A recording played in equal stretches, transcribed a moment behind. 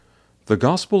The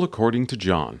Gospel according to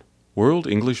John, World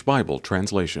English Bible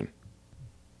Translation.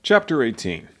 Chapter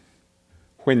 18.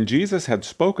 When Jesus had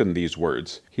spoken these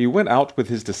words, he went out with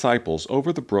his disciples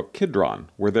over the brook Kidron,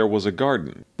 where there was a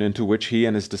garden, into which he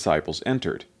and his disciples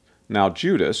entered. Now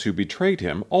Judas, who betrayed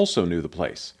him, also knew the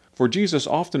place, for Jesus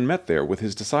often met there with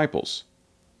his disciples.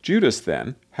 Judas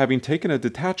then, having taken a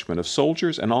detachment of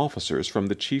soldiers and officers from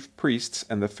the chief priests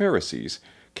and the Pharisees,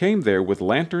 came there with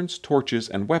lanterns, torches,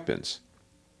 and weapons.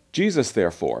 Jesus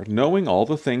therefore, knowing all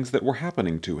the things that were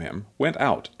happening to him, went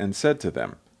out and said to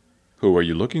them, "Who are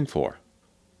you looking for?"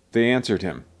 They answered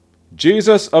him,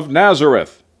 "Jesus of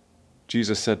Nazareth."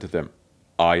 Jesus said to them,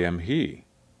 "I am he."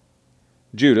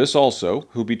 Judas also,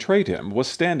 who betrayed him, was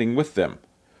standing with them.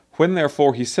 When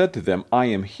therefore he said to them, "I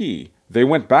am he," they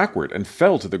went backward and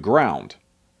fell to the ground.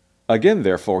 Again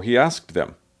therefore he asked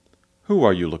them, "Who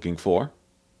are you looking for?"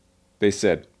 They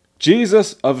said,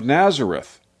 "Jesus of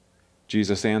Nazareth."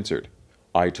 Jesus answered,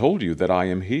 "I told you that I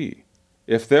am he.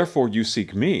 If therefore you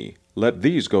seek me, let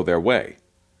these go their way,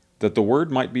 that the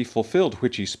word might be fulfilled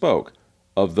which he spoke,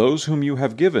 Of those whom you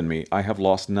have given me I have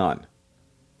lost none."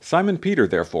 Simon Peter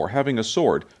therefore, having a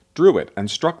sword, drew it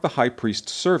and struck the high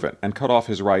priest's servant, and cut off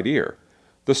his right ear.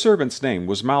 The servant's name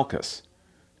was Malchus.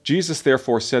 Jesus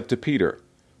therefore said to Peter,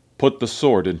 "Put the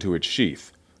sword into its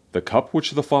sheath. The cup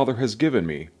which the Father has given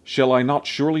me, shall I not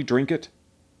surely drink it?"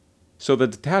 So the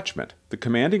detachment, the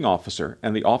commanding officer,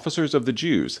 and the officers of the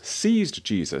Jews seized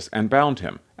Jesus and bound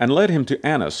him, and led him to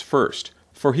Annas first,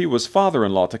 for he was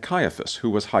father-in-law to Caiaphas, who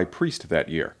was high priest that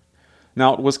year.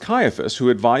 Now it was Caiaphas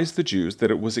who advised the Jews that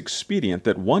it was expedient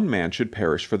that one man should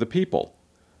perish for the people.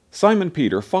 Simon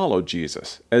Peter followed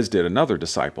Jesus, as did another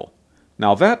disciple.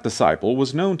 Now that disciple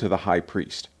was known to the high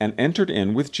priest, and entered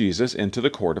in with Jesus into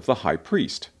the court of the high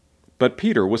priest. But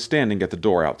Peter was standing at the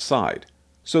door outside.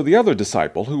 So the other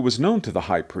disciple, who was known to the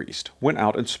high priest, went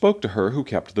out and spoke to her who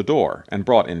kept the door, and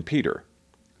brought in Peter.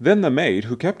 Then the maid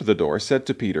who kept the door said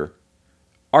to Peter,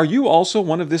 "Are you also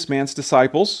one of this man's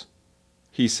disciples?"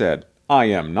 He said, "I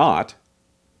am not."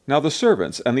 Now the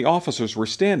servants and the officers were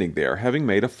standing there, having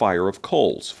made a fire of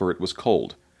coals, for it was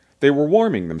cold. They were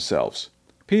warming themselves.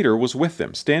 Peter was with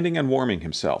them, standing and warming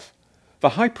himself. The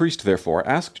high priest therefore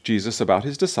asked Jesus about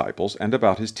his disciples and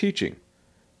about his teaching.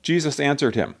 Jesus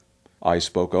answered him, "I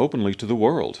spoke openly to the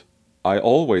world. I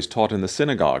always taught in the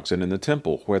synagogues and in the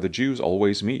temple, where the Jews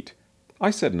always meet.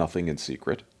 I said nothing in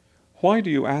secret. Why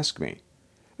do you ask me?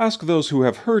 Ask those who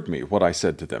have heard me what I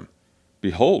said to them.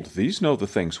 Behold, these know the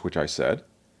things which I said."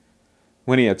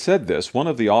 When he had said this, one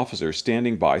of the officers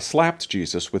standing by slapped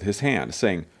Jesus with his hand,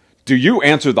 saying, "Do you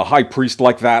answer the high priest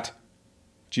like that?"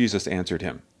 Jesus answered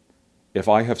him, "If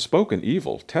I have spoken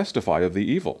evil, testify of the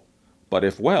evil. But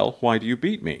if well, why do you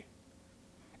beat me?"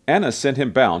 Annas sent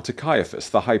him bound to Caiaphas,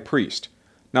 the high priest.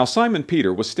 Now Simon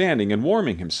Peter was standing and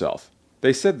warming himself.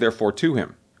 They said therefore to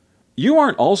him, "You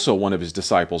aren't also one of his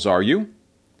disciples, are you?"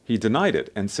 He denied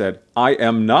it, and said, "I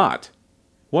am not."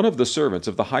 One of the servants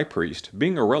of the high priest,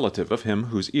 being a relative of him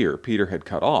whose ear Peter had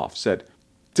cut off, said,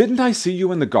 "Didn't I see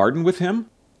you in the garden with him?"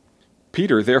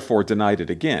 Peter therefore denied it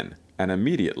again, and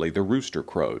immediately the rooster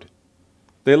crowed.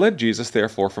 They led Jesus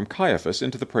therefore from Caiaphas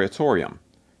into the praetorium.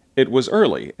 It was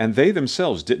early, and they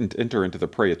themselves didn't enter into the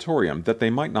praetorium, that they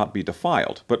might not be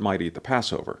defiled, but might eat the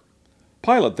Passover.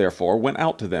 Pilate therefore went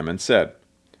out to them and said,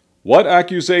 "What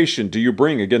accusation do you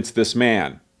bring against this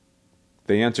man?"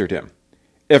 They answered him,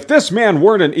 "If this man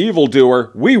weren't an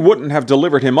evildoer, we wouldn't have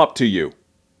delivered him up to you."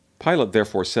 Pilate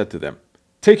therefore said to them,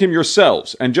 "Take him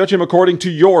yourselves, and judge him according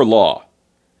to your law."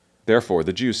 Therefore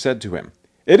the Jews said to him,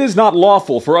 "It is not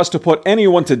lawful for us to put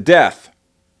anyone to death,"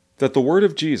 that the word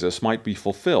of Jesus might be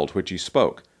fulfilled which he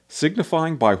spoke,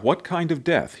 signifying by what kind of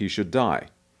death he should die.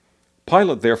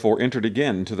 Pilate therefore entered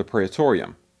again into the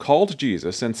praetorium, called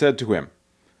Jesus, and said to him,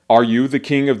 "Are you the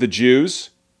king of the Jews?"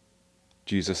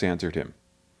 Jesus answered him,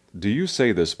 "Do you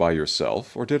say this by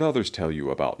yourself, or did others tell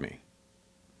you about me?"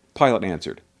 Pilate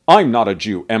answered, "I'm not a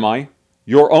Jew, am I?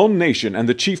 Your own nation and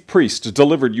the chief priests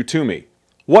delivered you to me.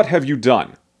 What have you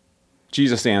done?"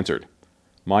 Jesus answered,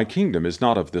 "My kingdom is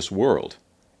not of this world.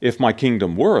 If my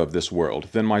kingdom were of this world,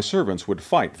 then my servants would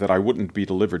fight that I wouldn't be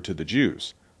delivered to the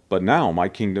Jews. But now my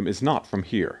kingdom is not from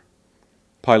here."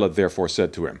 Pilate therefore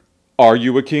said to him, "Are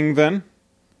you a king then?"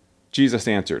 Jesus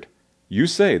answered, "You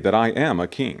say that I am a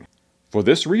king. For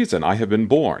this reason I have been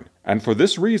born, and for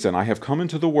this reason I have come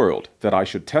into the world, that I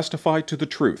should testify to the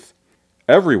truth.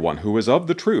 Everyone who is of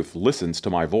the truth listens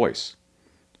to my voice."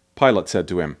 Pilate said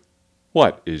to him,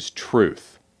 "What is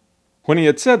truth?" When he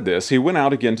had said this, he went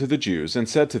out again to the Jews, and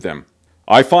said to them,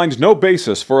 "I find no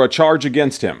basis for a charge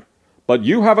against him, but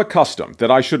you have a custom that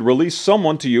I should release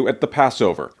someone to you at the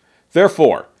Passover.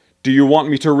 Therefore, "Do you want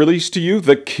me to release to you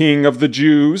the King of the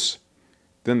Jews?"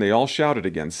 Then they all shouted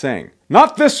again, saying,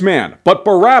 "Not this man, but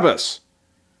Barabbas!"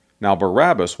 Now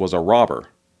Barabbas was a robber.